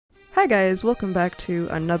Hi guys, welcome back to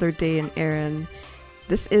another day in Erinn.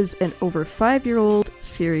 This is an over 5-year-old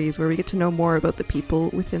series where we get to know more about the people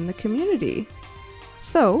within the community.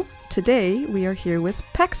 So, today we are here with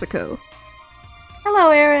Paxseko. Hello,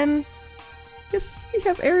 Erinn. Yes, we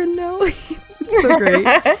have Erinn now. It's so great.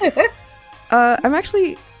 I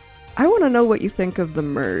want to know what you think of the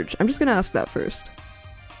merge. I'm just going to ask that first.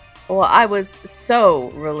 Well, I was so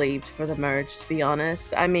relieved for the merge, to be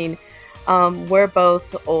honest. I mean, we're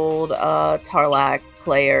both old Tarlach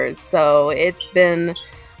players, so it's been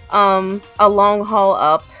a long haul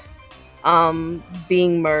up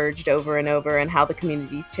being merged over and over and how the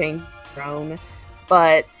community's changed and grown.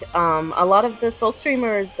 But a lot of the Soul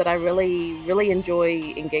streamers that I really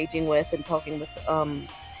enjoy engaging with and talking with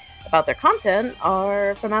about their content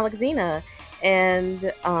are from Alexina.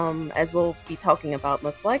 And as we'll be talking about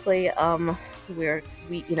most likely, I've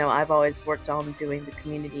always worked on doing the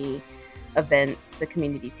community events, the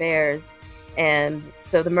community fairs, and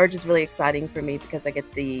so the merge is really exciting for me because I get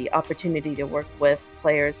the opportunity to work with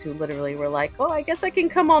players who literally were like, "Oh, I guess I can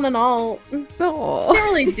come on and all." Can't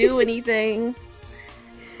really do anything.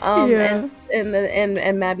 Yeah. And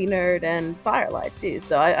Mabinogi and Firelight too.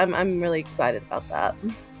 So I'm really excited about that.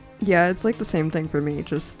 Yeah, it's like the same thing for me.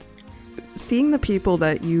 Just seeing the people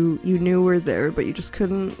that you knew were there, but you just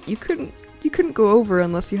couldn't go over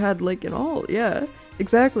unless you had like an alt. Yeah,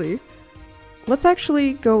 exactly. Let's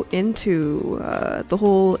actually go into the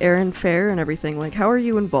whole Erinn fair and everything. Like, how are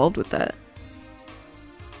you involved with that?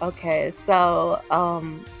 Okay, so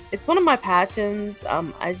it's one of my passions.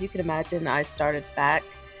 As you can imagine, I started back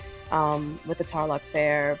with the Tarlach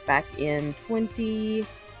fair back in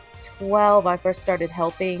 2012. I first started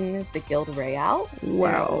helping the Guild Ray out.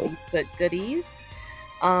 Wow. Eastfoot goodies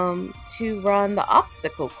to run the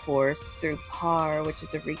obstacle course through PAR, which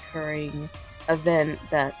is a recurring event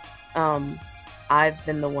that I've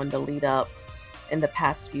been the one to lead up in the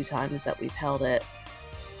past few times that we've held it.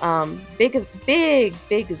 Big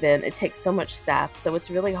event. It takes so much staff, so it's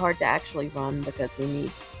really hard to actually run because we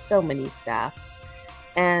need so many staff,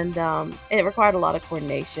 and it required a lot of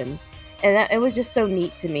coordination. And it was just so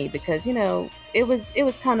neat to me because, you know, it was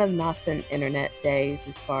kind of nascent internet days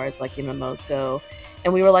as far as like MMOs go,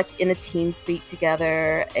 and we were like in a team speak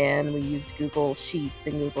together, and we used Google Sheets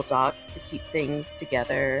and Google Docs to keep things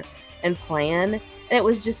together and plan. And it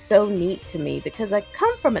was just so neat to me because I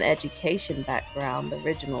come from an education background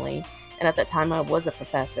originally, and at that time I was a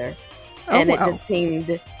professor. And wow. It just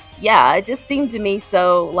seemed to me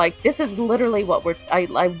so like this is literally what I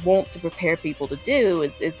want to prepare people to do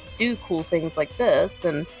is do cool things like this.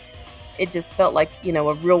 And it just felt like, you know,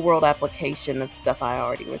 a real world application of stuff I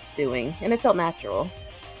already was doing, and it felt natural.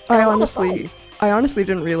 I honestly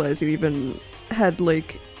didn't realize you even had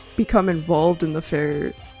like become involved in the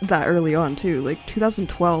fair that early on too. Like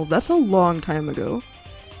 2012, that's a long time ago.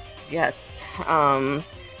 Yes.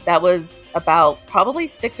 That was about probably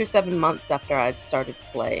 6 or 7 months after I'd started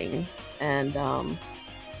playing, and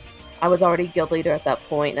I was already guild leader at that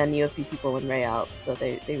point, and I knew a few people in Rayout, so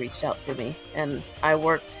they reached out to me, and I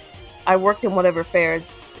worked in whatever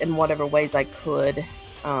fairs in whatever ways I could,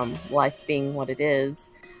 life being what it is,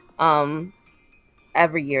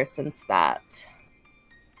 every year since that,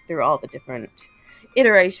 through all the different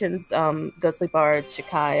iterations, Ghostly Bards,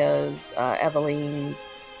 Shakayas,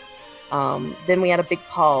 Evelyns. Then we had a big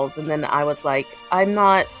pause, and then I was like, I'm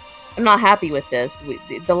not happy with this.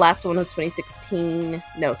 The last one was 2015.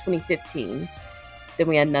 Then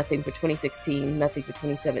we had nothing for 2016, nothing for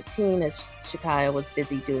 2017, as Shakaya was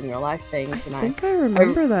busy doing real life things. I think I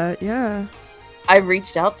remember that, yeah. I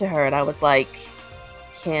reached out to her, and I was like,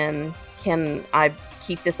 can I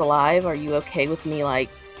keep this alive? Are you okay with me, like,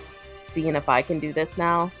 seeing if I can do this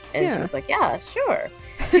now? And Yeah. She was like, yeah, sure.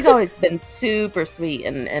 She's always been super sweet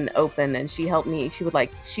and open, and she helped me.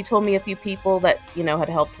 She told me a few people that, you know, had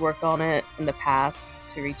helped work on it in the past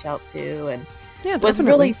to reach out to, and Yeah, was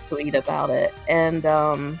really sweet about it. And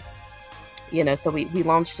you know, so we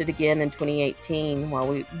launched it again in 2018,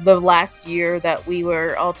 the last year that we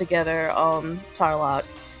were all together on Tarlach,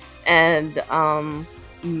 and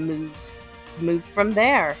moved from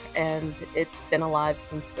there, and it's been alive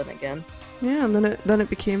since then again. Yeah, and then it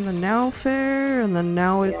became the Now Fair, and then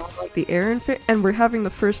now it's the Erinn Fair, and we're having the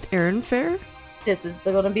first Erinn Fair? This is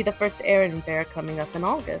going to be the first Erinn Fair coming up in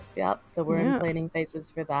August, yep, so we're in planning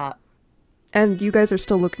phases for that. And you guys are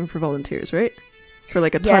still looking for volunteers, right? For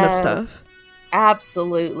like a ton of stuff?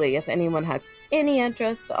 Absolutely. If anyone has any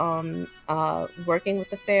interest on working with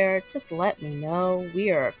the fair, just let me know. We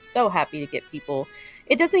are so happy to get people.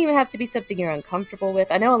 It doesn't even have to be something you're uncomfortable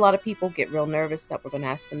with. I know a lot of people get real nervous that we're going to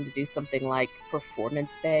ask them to do something like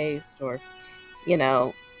performance-based or, you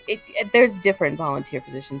know, there's different volunteer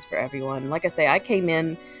positions for everyone. Like I say, I came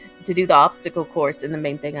in to do the obstacle course, and the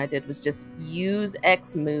main thing I did was just use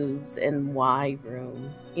X moves in Y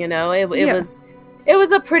room. You know, it was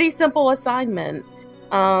a pretty simple assignment,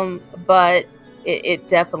 but it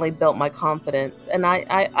definitely built my confidence. And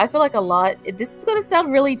I feel like this is going to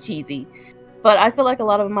sound really cheesy, but I feel like a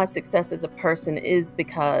lot of my success as a person is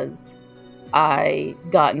because I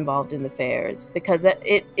got involved in the fairs, because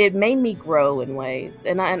it made me grow in ways,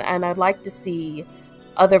 and I'd like to see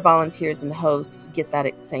other volunteers and hosts get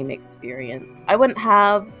that same experience. I wouldn't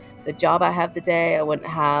have the job I have today. I wouldn't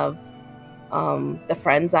have the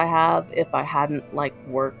friends I have if I hadn't like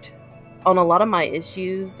worked on a lot of my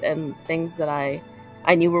issues and things that I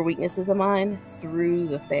knew were weaknesses of mine through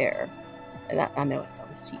the fair. And I know it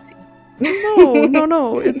sounds cheesy.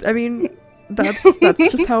 No. I mean, that's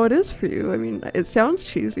just how it is for you. I mean, it sounds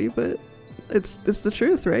cheesy, but it's the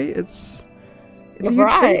truth, right? It's a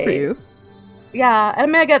huge thing for you. Yeah, I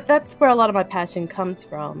mean, I get that's where a lot of my passion comes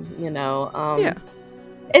from, you know. Yeah.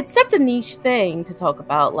 It's such a niche thing to talk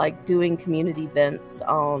about, like doing community events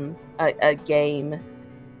on a game,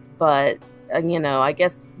 but you know, I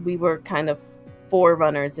guess we were kind of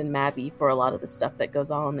forerunners in Mabby for a lot of the stuff that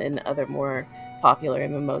goes on in other more popular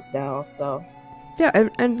MMOs now. So yeah,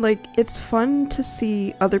 and like it's fun to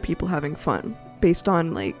see other people having fun based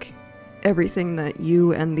on like everything that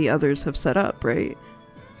you and the others have set up, right?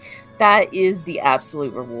 That is the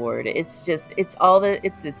absolute reward. It's just, it's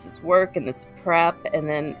this work and this prep, and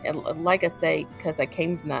then, like I say, because I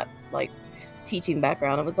came from that like teaching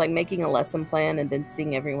background, it was like making a lesson plan and then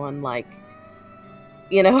seeing everyone like,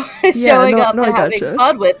 you know, showing up and having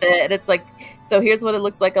fun with it. And it's like, so here's what it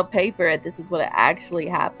looks like on paper, and this is what it actually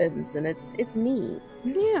happens, and it's neat.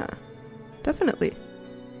 Yeah, definitely.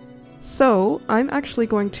 So I'm actually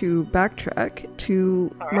going to backtrack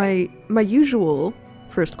to my usual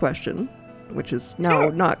first question, which is now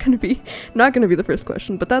not going to be the first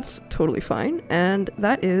question, but that's totally fine. And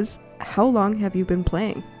that is, how long have you been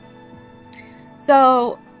playing?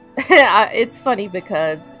 So it's funny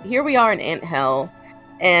because here we are in Ant Hell,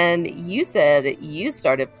 and you said you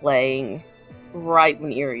started playing right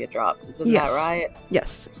when Iria dropped. Isn't that right?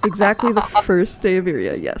 Yes, exactly the first day of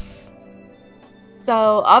Iria. Yes.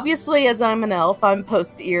 So, obviously, as I'm an elf, I'm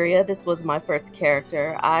post-Iria. This was my first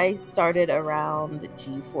character. I started around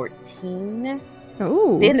G14.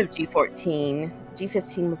 Oh. The end of G14.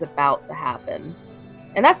 G15 was about to happen.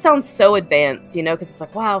 And that sounds so advanced, you know, because it's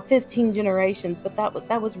like, wow, 15 generations. But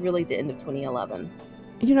that was really the end of 2011.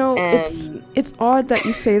 You know, it's odd that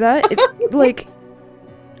you say that. Like,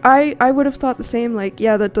 I would have thought the same. Like,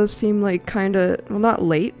 yeah, that does seem like kind of, well, not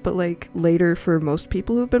late, but like later for most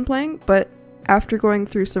people who've been playing. But after going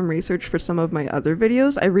through some research for some of my other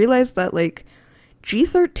videos, I realized that like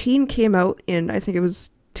G13 came out in, I think it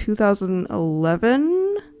was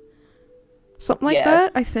 2011, something like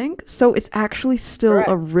that, I think. So it's actually still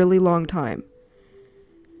a really long time.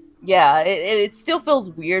 Yeah, it still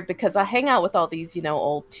feels weird because I hang out with all these, you know,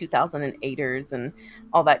 old 2008ers and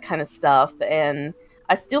all that kind of stuff, and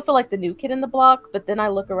I still feel like the new kid in the block, but then I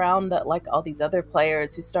look around at like all these other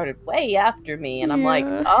players who started way after me, and I'm like,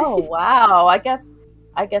 oh wow, I guess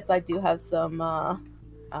I do have some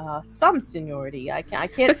seniority. I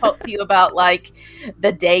can't talk to you about like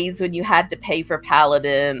the days when you had to pay for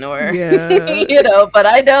Paladin or you know, but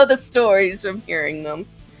I know the stories from hearing them.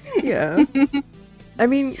 Yeah. I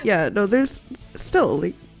mean, yeah, no, there's still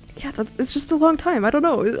like, yeah, it's just a long time. I don't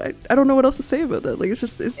know. I don't know what else to say about that. Like,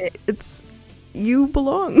 it's you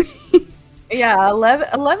belong. Yeah,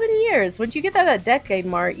 11 years. Once you get that decade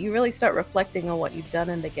mark, you really start reflecting on what you've done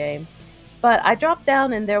in the game. But I dropped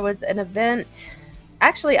down and there was an event.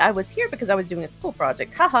 Actually, I was here because I was doing a school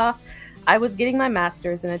project. Haha. I was getting my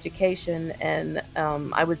master's in education, and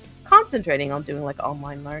I was concentrating on doing like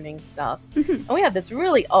online learning stuff. And we had this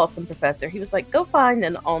really awesome professor. He was like, go find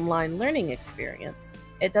an online learning experience.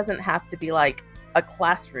 It doesn't have to be like a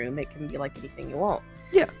classroom. It can be like anything you want.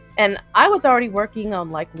 Yeah. And I was already working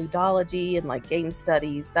on like ludology and like game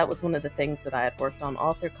studies. That was one of the things that I had worked on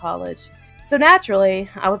all through college. So naturally,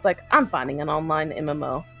 I was like, I'm finding an online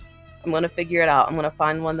MMO. I'm going to figure it out. I'm going to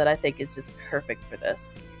find one that I think is just perfect for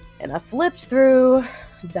this. And I flipped through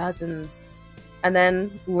dozens and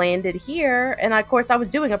then landed here. And of course, I was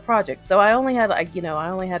doing a project. So I only had like, you know,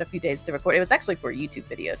 I only had a few days to record. It was actually for a YouTube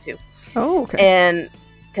video too. Oh, okay. And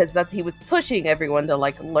because he was pushing everyone to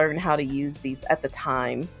like learn how to use these at the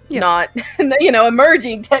time, not, you know,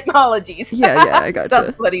 emerging technologies. Yeah, I gotcha.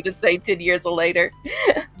 Sounds funny to say 10 years later.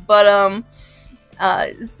 But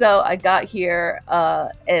so I got here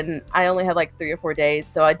and I only had like 3 or 4 days,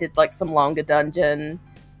 so I did like some longa dungeon,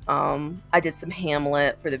 I did some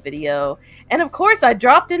Hamlet for the video, and of course I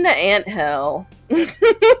dropped into Anthell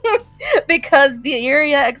because the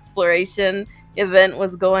area exploration event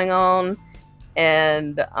was going on,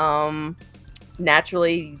 and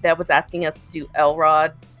naturally that was asking us to do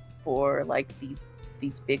Elrods for like these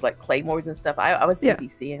big like claymores and stuff. I was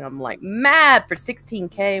NPCing. I'm like mad for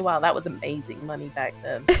 16K. Wow, that was amazing money back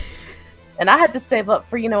then. And I had to save up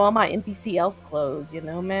for, you know, all my NPC elf clothes, you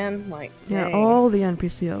know, man. Like, yeah, dang. all the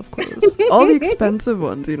NPC elf clothes, all the expensive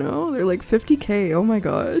ones, you know, they're like 50K. Oh my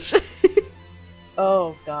gosh.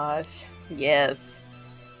 Oh gosh, yes.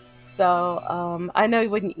 So, I know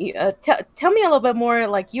when you tell me a little bit more.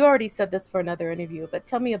 Like, you already said this for another interview, but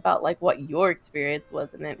tell me about like what your experience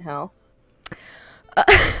was in Anthell.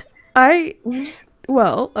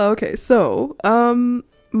 Well, okay, so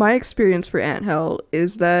my experience for Anthell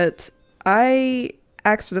is that I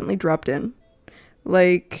accidentally dropped in.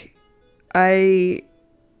 Like, I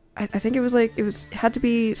think it had to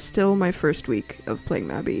be still my first week of playing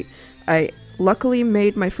Mabby. I luckily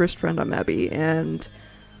made my first friend on Mabby, and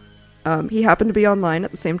he happened to be online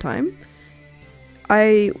at the same time.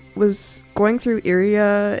 I was going through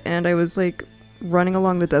Iria, and I was like running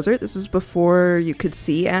along the desert. This is before you could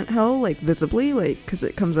see Anthell like visibly, like because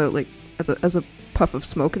it comes out like as a puff of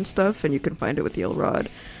smoke and stuff, and you can find it with the Elrod.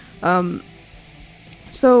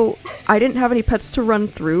 So I didn't have any pets to run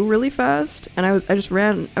through really fast, and I just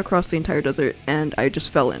ran across the entire desert, and I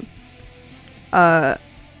just fell in.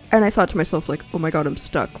 And I thought to myself, like, oh my god, I'm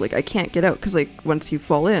stuck. Like, I can't get out, because, like, once you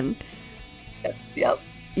fall in, yep,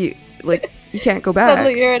 you can't go back.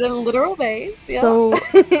 Suddenly you're in a literal maze. Yep. So,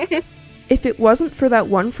 if it wasn't for that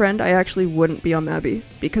one friend, I actually wouldn't be on Mabby,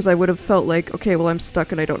 because I would have felt like, okay, well, I'm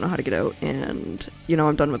stuck and I don't know how to get out, and, you know,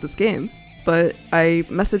 I'm done with this game. But I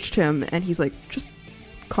messaged him, and he's like, just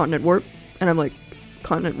continent warp, and I'm like,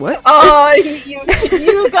 continent what? Oh,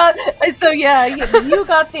 you got, so yeah, you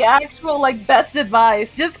got the actual like best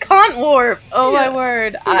advice. Just cont warp. Oh yeah. My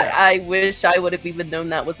word. Yeah. I wish I would have even known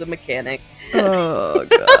that was a mechanic. Oh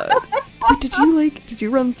god. Did you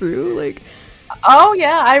run through like? Oh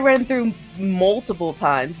yeah, I ran through multiple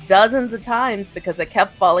times, dozens of times, because I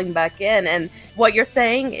kept falling back in. And what you're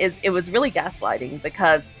saying is it was really gaslighting,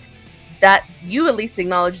 because that you at least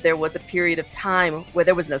acknowledged there was a period of time where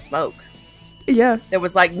there was no smoke. Yeah. There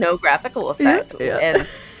was like no graphical effect. Yeah.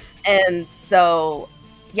 And so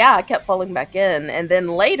yeah, I kept falling back in. And then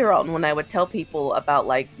later on, when I would tell people about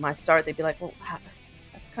like my start, they'd be like, well,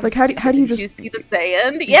 that's kind like of how do you Did just you see the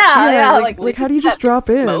sand? Yeah. Like how do you just drop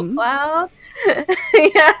in? Smoke cloud?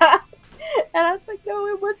 Yeah. And I was like, no,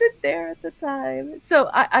 it wasn't there at the time.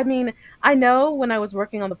 So I mean, I know when I was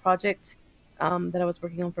working on the project that I was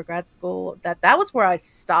working on for grad school, that was where I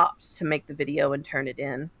stopped to make the video and turn it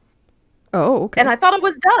in. Oh, okay. And I thought it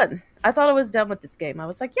was done. I thought it was done with this game. I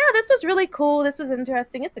was like, yeah, this was really cool. This was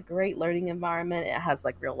interesting. It's a great learning environment. It has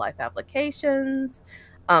like real life applications.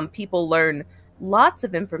 People learn lots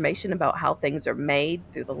of information about how things are made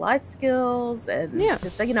through the life skills. And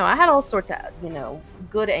just, you know, I had all sorts of, you know,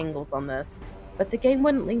 good angles on this. But the game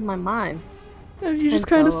wouldn't leave my mind. You just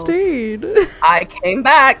kind of stayed. I came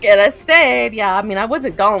back and I stayed. Yeah, I mean, I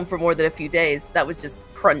wasn't gone for more than a few days. That was just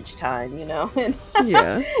crunch time, you know?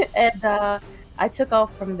 Yeah. And I took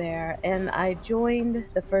off from there, and I joined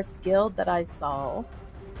the first guild that I saw.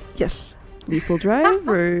 Yes. Lethal Drive,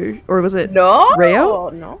 or was it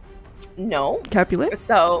Rayo? No. Capulet?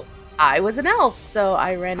 So, I was an elf, so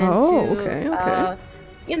I ran into... Oh, okay.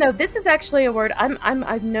 You know, this is actually a word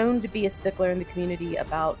I'm known to be a stickler in the community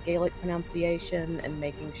about Gaelic pronunciation and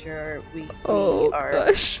making sure we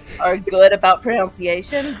are good about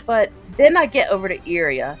pronunciation. But then I get over to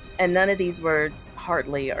Iria, and none of these words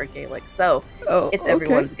hardly are Gaelic, so it's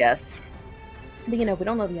everyone's guess. You know, we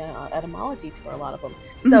don't know the etymologies for a lot of them.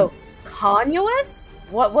 So, Conuous?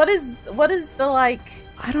 What is the like?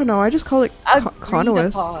 I don't know. I just call it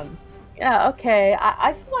Conuous. Yeah. Okay.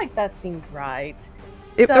 I feel like that seems right.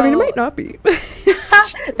 I mean, it might not be.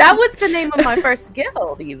 That was the name of my first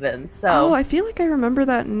guild, even. So. Oh, I feel like I remember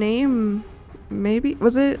that name. Maybe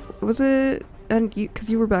was it? And because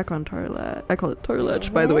you were back on Tarlach. I call it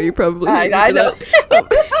Tarlach, by the way. You probably. I know.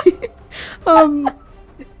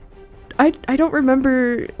 I don't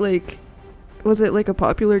remember. Like, was it like a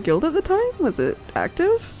popular guild at the time? Was it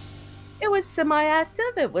active? It was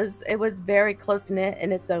semi-active. It was very close knit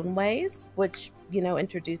in its own ways, which, you know,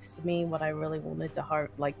 introduced to me what I really wanted to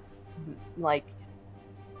like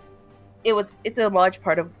it's a large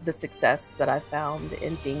part of the success that I found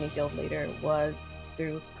in being a guild leader was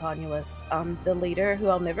through Conuous. The leader, who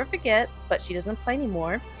I'll never forget, but she doesn't play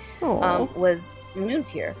anymore, was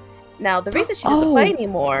Moontear. Now, the reason she doesn't play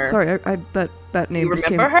anymore... Sorry, that name you just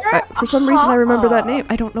came... remember her? For some reason, I remember that name.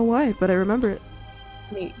 I don't know why, but I remember it.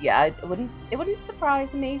 Yeah, it wouldn't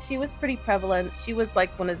surprise me. She was pretty prevalent. She was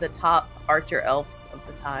like one of the top archer elves of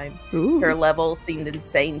the time. Ooh. Her level seemed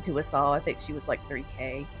insane to us all. I think she was like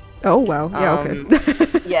 3K. Oh, wow. Yeah,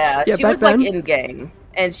 okay. Yeah, yeah, she was then... like in-game.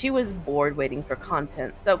 And she was bored waiting for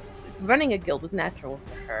content. So running a guild was natural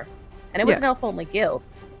for her. And it was an elf-only guild.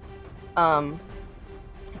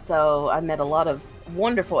 So I met a lot of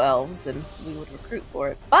wonderful elves, and we would recruit for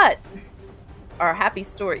it. But our happy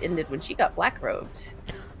story ended when she got black-robed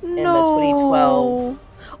in the 2012.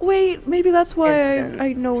 Wait, maybe that's why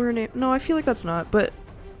I know her name. No, I feel like that's not, but...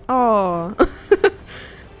 Oh.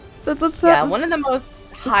 that's one of the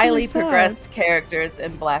most highly progressed characters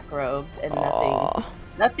in black-robed, and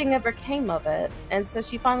nothing ever came of it. And so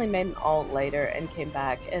she finally made an alt later and came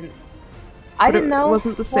back, and I didn't know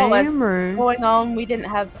wasn't the same what was or going on. We didn't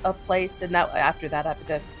have a place, and after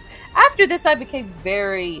this I became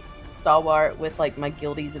very stalwart with like my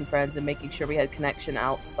guildies and friends and making sure we had connection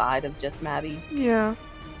outside of just Mabby. Yeah.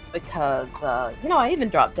 Because I even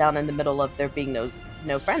dropped down in the middle of there being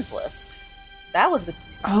no friends list. That was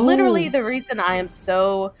literally the reason I am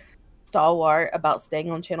so stalwart about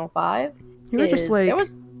staying on Channel 5. You were just like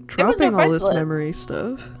dropping all this memory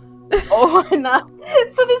stuff. Oh, no.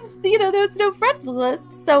 So there was no friends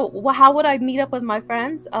list. So how would I meet up with my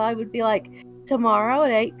friends? I would be like, tomorrow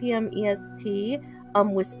at 8 p.m. EST,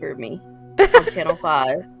 whisper me on Channel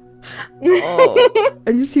 5. Oh.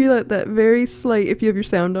 And you just hear that very slight, if you have your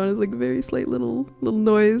sound on, it's like a very slight little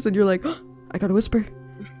noise, and you're like, oh, I gotta whisper.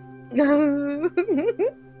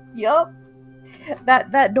 Yup.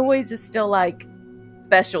 That noise is still like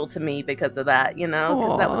special to me because of that,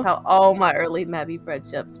 because that was how all my early Mabby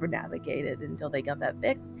friendships were navigated until they got that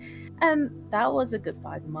fixed. And that was a good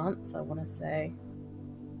 5 months, I want to say,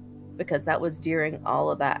 because that was during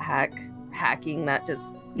all of that hacking that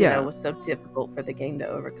just was so difficult for the game to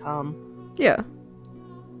overcome. Yeah.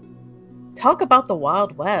 Talk about the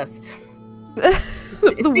Wild West. The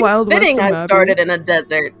seems Wild fitting West. I started in a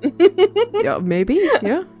desert. Yeah, maybe.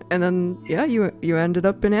 Yeah, and then you ended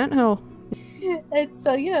up in Anthell. And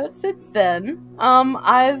so since then,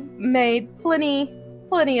 I've made plenty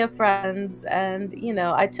of friends, and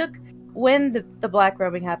I took when the black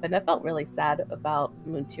robing happened. I felt really sad about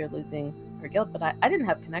Moontear losing her guild, but I didn't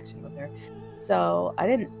have connection with her, so I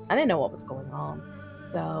didn't know what was going on.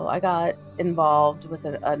 So I got involved with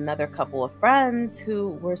another couple of friends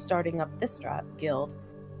who were starting up this guild,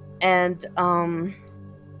 and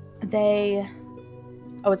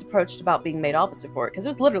I was approached about being made officer for it because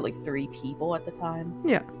there was literally 3 people at the time.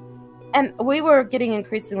 Yeah. And we were getting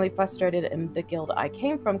increasingly frustrated in the guild I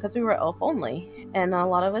came from because we were elf only. And a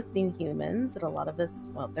lot of us knew humans, and a lot of us,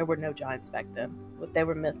 well, there were no giants back then. They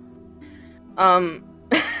were myths.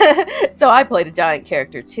 So I played a giant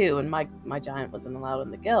character too, and my giant wasn't allowed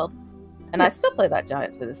in the guild. And I still play that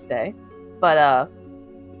giant to this day. But,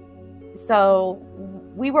 so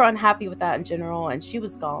we were unhappy with that in general, and she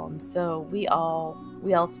was gone. So we all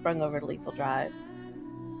sprung over to Lethal Drive.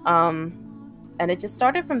 And it just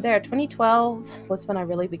started from there. 2012 was when I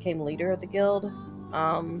really became leader of the guild.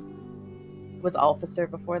 Was officer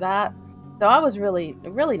before that. So I was really,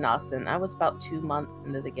 really nascent. I was about 2 months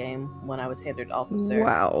into the game when I was handed officer.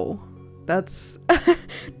 Wow. That's...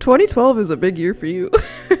 2012 is a big year for you.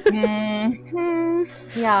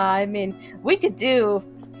 Yeah, I mean, we could do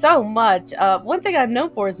so much. One thing I'm known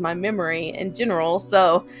for is my memory in general.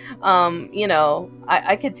 So,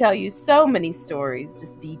 I could tell you so many stories,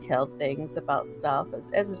 just detailed things about stuff,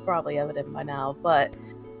 as is probably evident by now. But,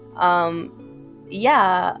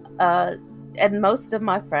 yeah, and most of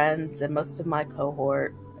my friends and most of my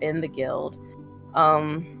cohort in the guild,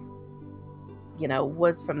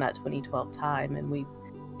 was from that 2012 time, and we've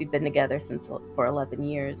been together for 11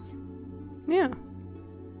 years. Yeah.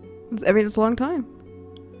 I mean, it's a long time.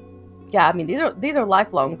 Yeah, I mean, these are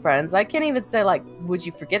lifelong friends. I can't even say, like, would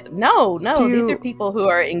you forget them? No, these are people who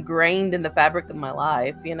are ingrained in the fabric of my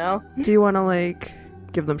life, Do you want to, like,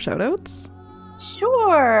 give them shout-outs?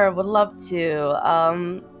 Sure, would love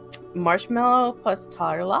to. Marshmallow plus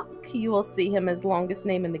Tarlach. You will see him as longest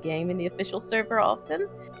name in the game in the official server often.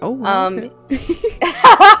 Oh, wow.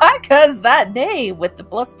 Because that name with the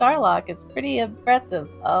plus Tarlach is pretty impressive.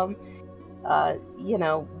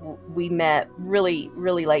 We met really,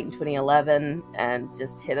 really late in 2011 and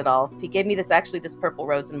just hit it off. He gave me this purple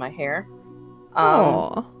rose in my hair.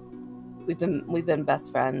 We've been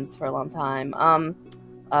best friends for a long time.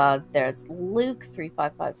 There's Luke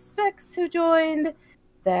 3556 who joined.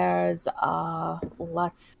 There's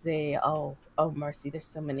let's see. Oh mercy, there's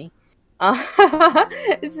so many.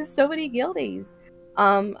 It's just so many guildies.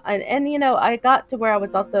 And you know, I got to where I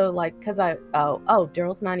was also like, because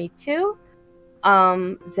Durrell's 92,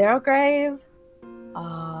 Zero Grave,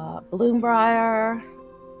 Bloombriar,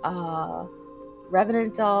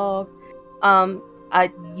 Revenant Dog.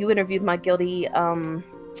 You interviewed my guildie,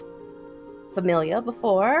 Familia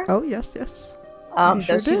before. Oh yes, yes.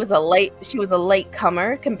 Though she was a late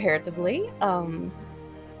comer comparatively.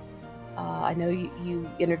 I know you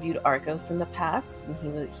interviewed Argos in the past, and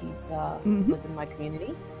he's was in my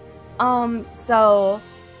community. So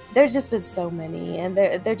there's just been so many, and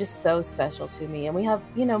they're just so special to me. And we have,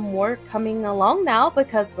 you know, more coming along now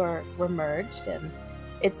because we're merged, and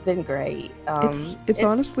it's been great. It's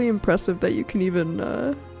honestly impressive that you can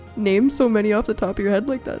even name so many off the top of your head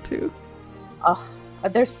like that too. Oh,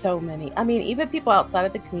 there's so many. I mean, even people outside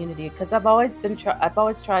of the community, because I've always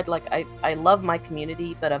tried, like, I love my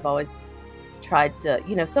community, but I've always tried to,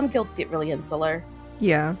 you know, some guilds get really insular.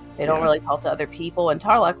 Yeah. They don't really talk to other people, and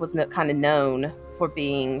Tarlach was kind of known for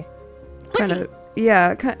being kind of,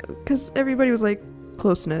 yeah, because everybody was like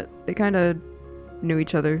close knit. They kind of knew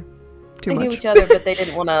each other too much. They knew each other, but they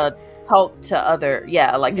didn't want to talk to other,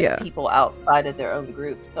 people outside of their own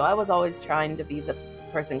group. So I was always trying to be the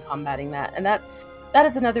person combating that, and that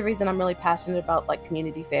is another reason I'm really passionate about, like,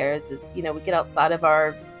 community fairs. Is, you know, we get outside of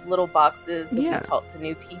our little boxes, and we talk to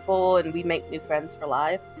new people, and we make new friends for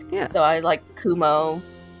life. Yeah. So I like Kumo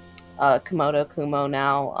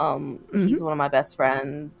now. He's one of my best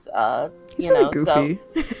friends. He's really goofy.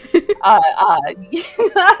 So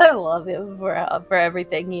I love him for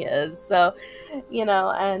everything he is. So, you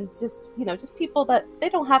know, and just, you know, just people that they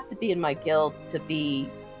don't have to be in my guild to be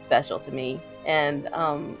special to me. And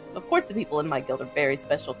of course the people in my guild are very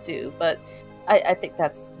special too, but I think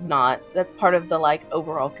that's part of the, like,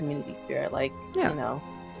 overall community spirit, like, you know,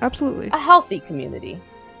 absolutely, a healthy community.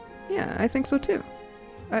 Yeah, I think so too.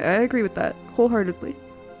 I agree with that wholeheartedly.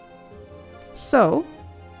 So,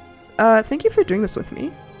 thank you for doing this with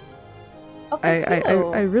me. Oh, thank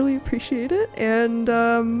you. I really appreciate it, and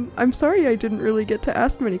I'm sorry I didn't really get to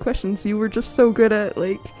ask many questions. You were just so good at,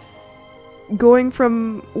 like, going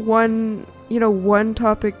from one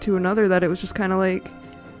topic to another that it was just kind of like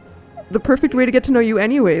the perfect way to get to know you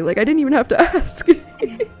anyway. Like, I didn't even have to ask.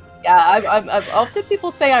 Yeah, I've often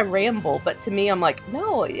people say I ramble, but to me, I'm like,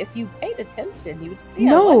 no, if you paid attention, you would see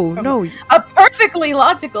a perfectly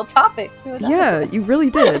logical topic to another. Yeah, you really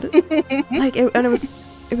did. Like, and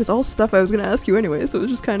it was all stuff I was gonna ask you anyway, so it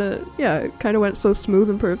was just kind of went so smooth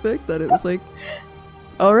and perfect that it was like,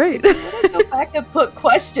 all right. I'm gonna go back and put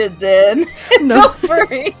questions in. No. Feel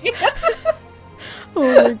free.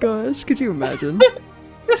 Oh my gosh, could you imagine?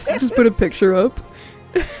 Just put a picture up.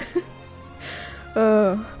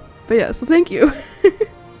 But yeah, so thank you.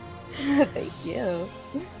 Thank you.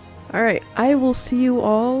 Alright, I will see you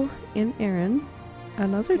all in Erinn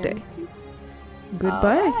another day.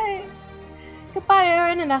 Goodbye. Right. Goodbye,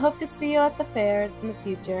 Erinn, and I hope to see you at the fairs in the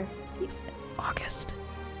future. Peace.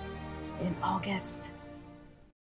 In August.